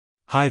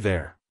Hi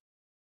there.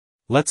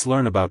 Let's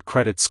learn about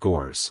credit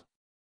scores.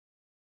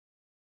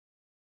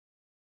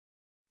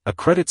 A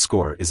credit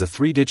score is a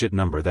three-digit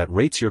number that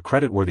rates your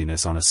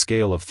creditworthiness on a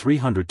scale of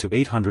 300 to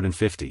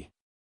 850.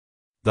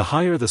 The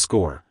higher the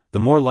score,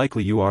 the more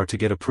likely you are to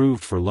get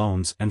approved for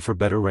loans and for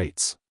better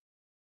rates.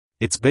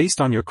 It's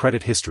based on your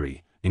credit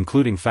history,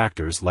 including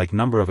factors like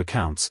number of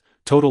accounts,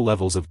 total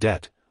levels of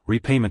debt,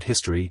 repayment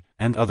history,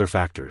 and other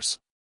factors.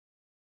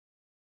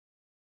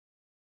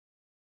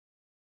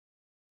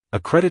 A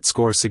credit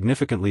score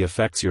significantly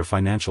affects your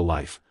financial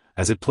life,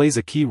 as it plays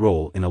a key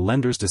role in a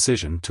lender's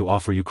decision to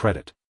offer you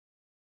credit.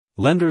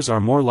 Lenders are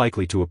more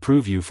likely to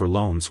approve you for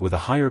loans with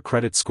a higher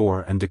credit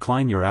score and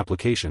decline your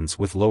applications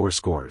with lower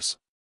scores.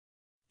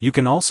 You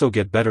can also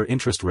get better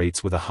interest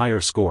rates with a higher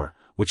score,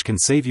 which can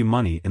save you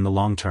money in the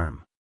long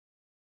term.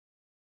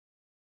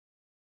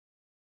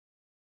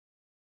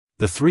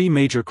 The three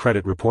major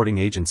credit reporting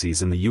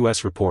agencies in the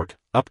U.S. report,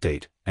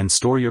 update, and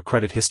store your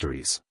credit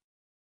histories.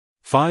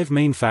 5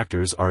 main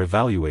factors are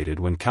evaluated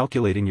when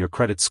calculating your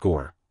credit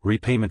score: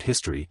 repayment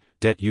history,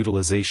 debt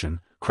utilization,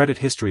 credit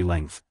history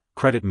length,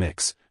 credit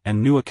mix,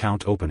 and new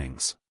account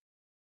openings.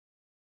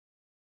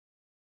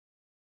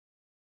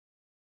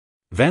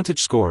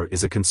 VantageScore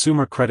is a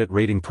consumer credit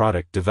rating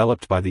product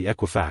developed by the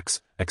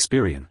Equifax,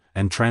 Experian,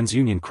 and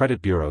TransUnion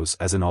credit bureaus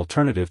as an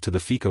alternative to the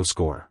FICO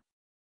score.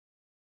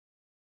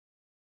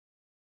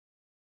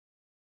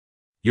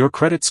 Your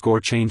credit score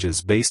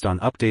changes based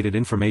on updated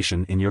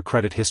information in your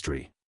credit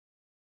history.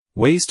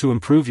 Ways to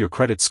improve your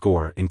credit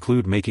score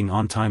include making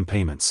on-time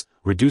payments,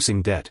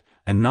 reducing debt,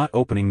 and not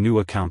opening new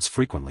accounts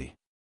frequently.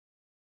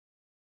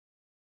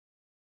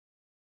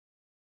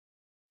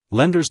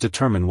 Lenders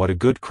determine what a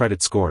good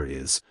credit score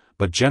is,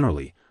 but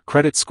generally,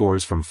 credit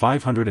scores from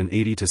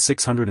 580 to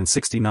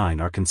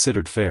 669 are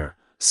considered fair,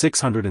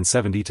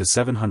 670 to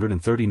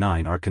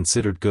 739 are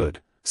considered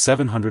good,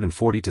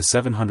 740 to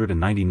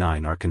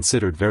 799 are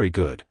considered very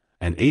good,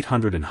 and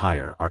 800 and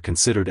higher are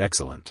considered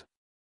excellent.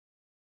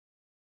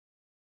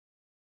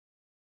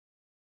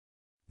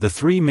 The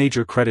 3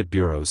 major credit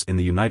bureaus in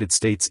the United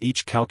States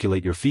each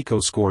calculate your FICO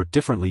score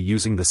differently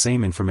using the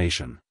same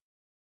information.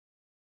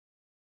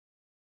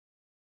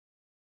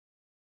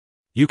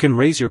 You can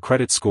raise your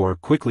credit score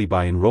quickly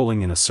by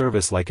enrolling in a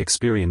service like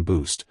Experian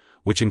Boost,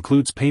 which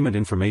includes payment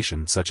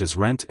information such as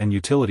rent and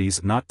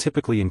utilities not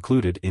typically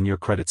included in your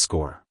credit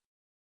score.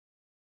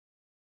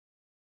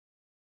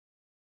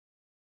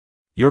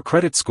 Your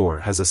credit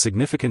score has a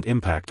significant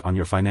impact on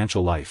your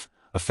financial life,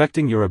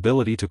 affecting your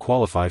ability to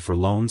qualify for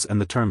loans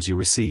and the terms you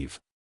receive.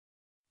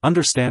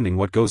 Understanding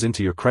what goes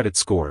into your credit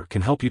score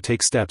can help you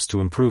take steps to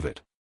improve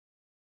it.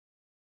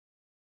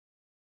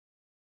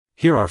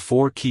 Here are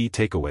 4 key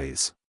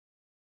takeaways.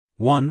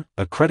 1.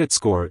 A credit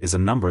score is a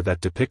number that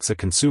depicts a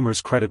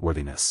consumer's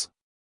creditworthiness.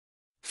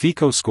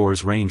 FICO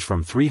scores range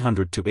from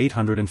 300 to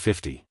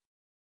 850.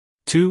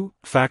 2.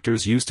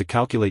 Factors used to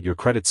calculate your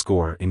credit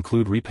score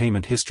include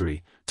repayment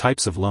history,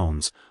 types of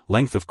loans,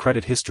 length of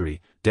credit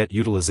history, debt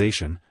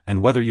utilization,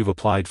 and whether you've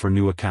applied for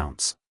new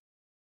accounts.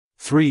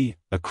 3.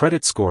 A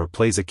credit score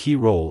plays a key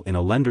role in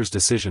a lender's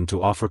decision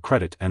to offer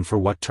credit and for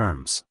what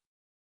terms.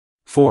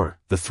 4.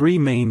 The 3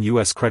 main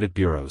U.S. credit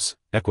bureaus,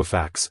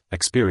 Equifax,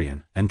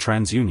 Experian, and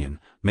TransUnion,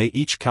 may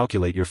each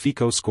calculate your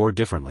FICO score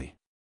differently.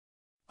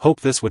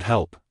 Hope this would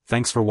help.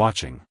 Thanks for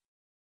watching.